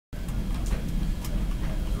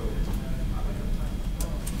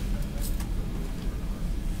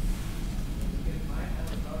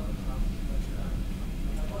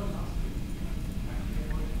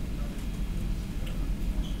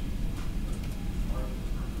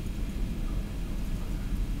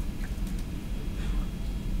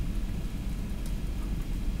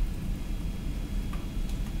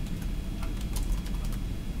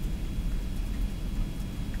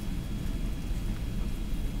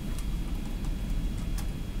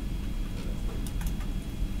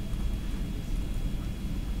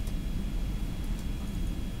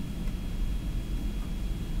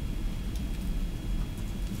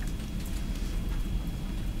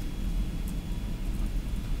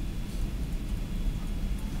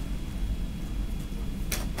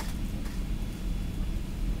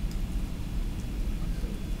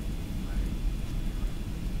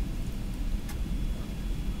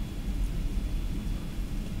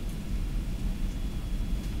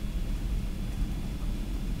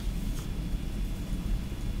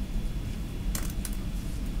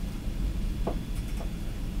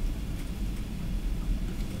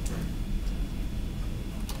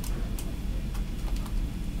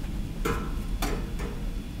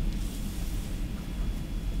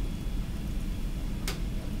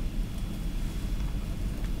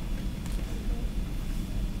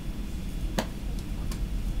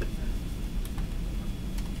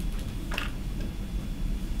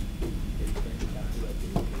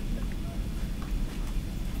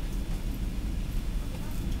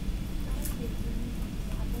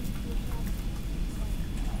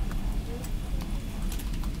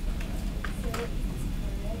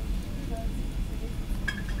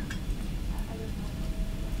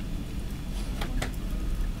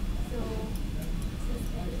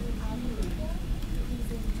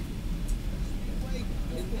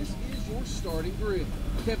Starting grid.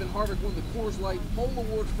 Kevin Harvick won the Coors Light Pole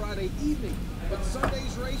Award Friday evening, but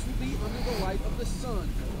Sunday's race will be under the light of the sun,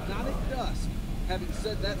 not at dusk. Having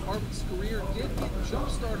said that, Harvick's career did get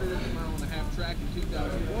jump-started at the mile-and-a-half track in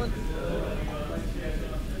 2001.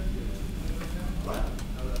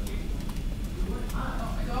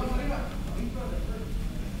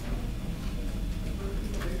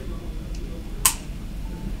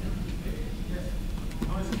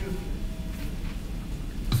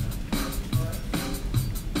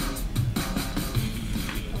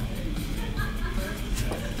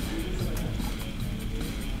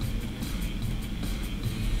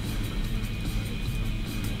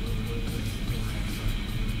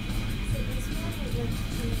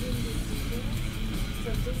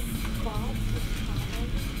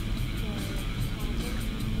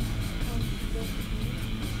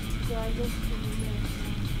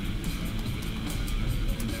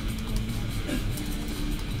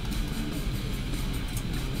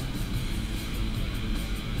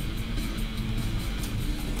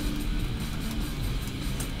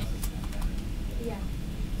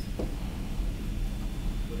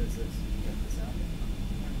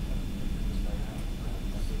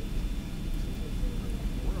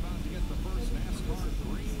 We're about to get the first NASCAR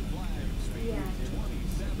green flag. Speed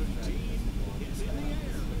 2017 is in the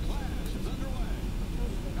air. The clash is underway.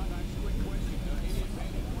 Got a nice quick question. Any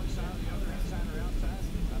advantage one side or the other, inside or outside?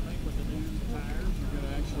 I think with the new tires, you're going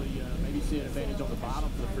to actually maybe see an advantage on the bottom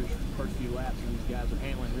for the first few laps. And these guys are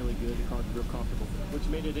handling really good. The car's real comfortable, which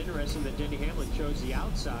made it interesting that Denny Hamlin chose the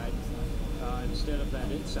outside instead of that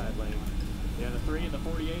inside lane. Yeah, the 3 and the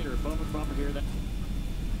 48 are bumper bumper here. That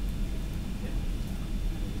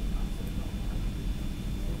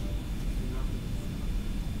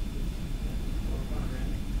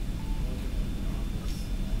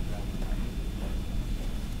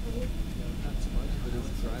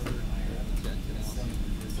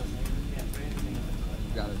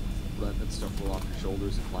You've got to let that stuff roll off your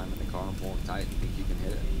shoulders and climb in the car and pull it tight and think you can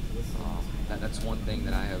hit it. That's one thing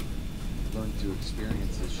that I have learned through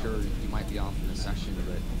experience is sure, you might be off in a session,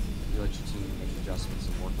 but you let your team make adjustments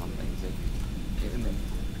and work on things. And then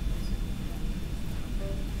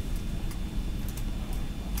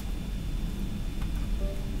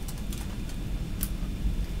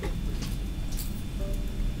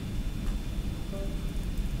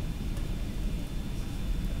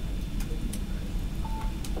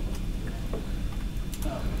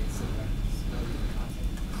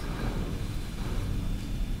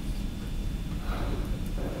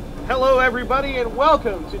Hello everybody and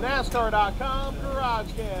welcome to NASCAR.com Garage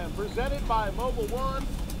Cam, presented by Mobile One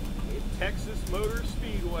in Texas Motor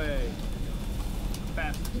Speedway.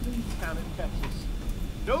 Fastest town in Texas.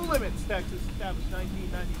 No Limits, Texas, established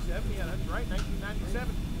 1997. Yeah, that's right,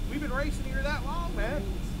 1997. We've been racing here that long, man.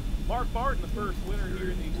 Mark Barton, the first winner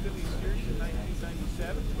here in the Xfinity Series in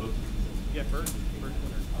 1997. Yeah, first winner.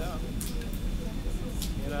 Duh.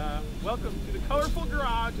 And welcome to the colorful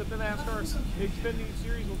garage of the NASCAR Xfinity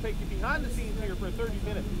Series. We'll take you behind the scenes here for a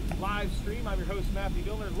 30-minute live stream. I'm your host, Matthew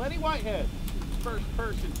Dillner. Lenny Whitehead, first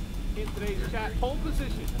person in today's chat. Pole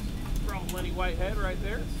position from Lenny Whitehead right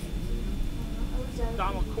there.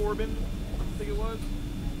 Donald Corbin, I think it was.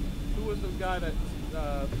 Who was the guy that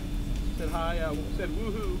said hi, said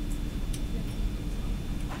woohoo.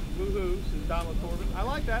 Woohoo, says Donald Corbin. I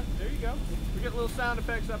like that. There you go. We get little sound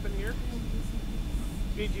effects up in here.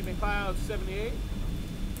 BG McLeod 78.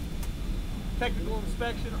 Technical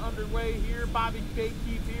inspection underway here. Bobby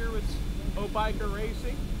Gatekeep here with Obiker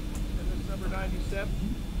Racing. And this is number 97.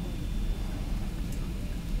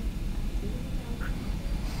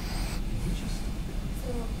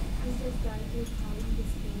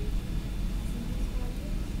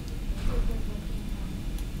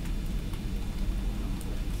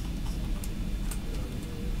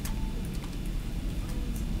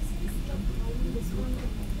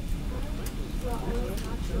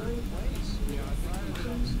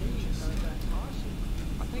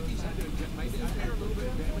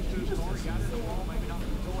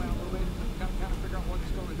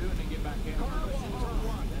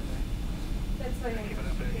 Yeah,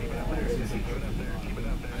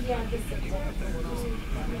 this is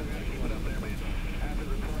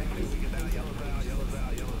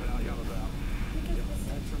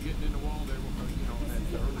That's from getting in the wall there, you know, that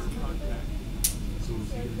early contact.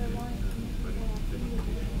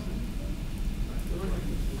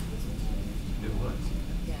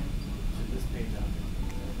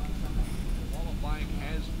 Qualifying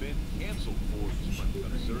has been canceled for the Sprint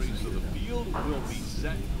Cup Series, so the field will be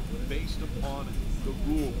set based upon the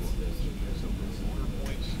rule book. So the order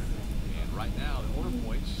points, and right now the order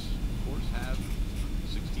points, of course, have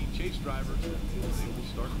 16 chase drivers. They will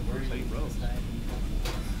start the first 8 rows.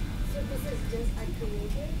 So this is just I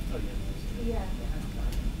created? Yeah.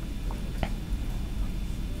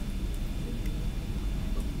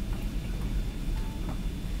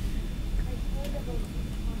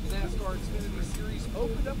 NASCAR Xfinity Series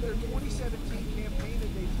opened up their 2017 campaign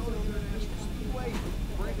at Daytona International Speedway.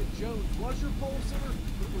 Brandon Jones was your pole sitter.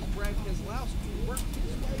 It was Brad Keselowski who worked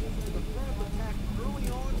his way to the front of the pack early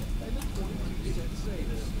on in the 22 set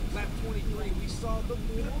saves. Lap 23, we saw the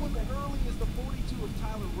big one early as the 42 of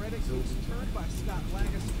Tyler Reddick was turned by Scott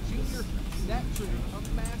Lagasse Jr. That triggered a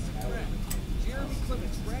massive wreck. Jeremy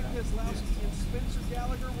Clements, Brad Keselowski, and Spencer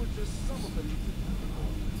Gallagher were just some of them.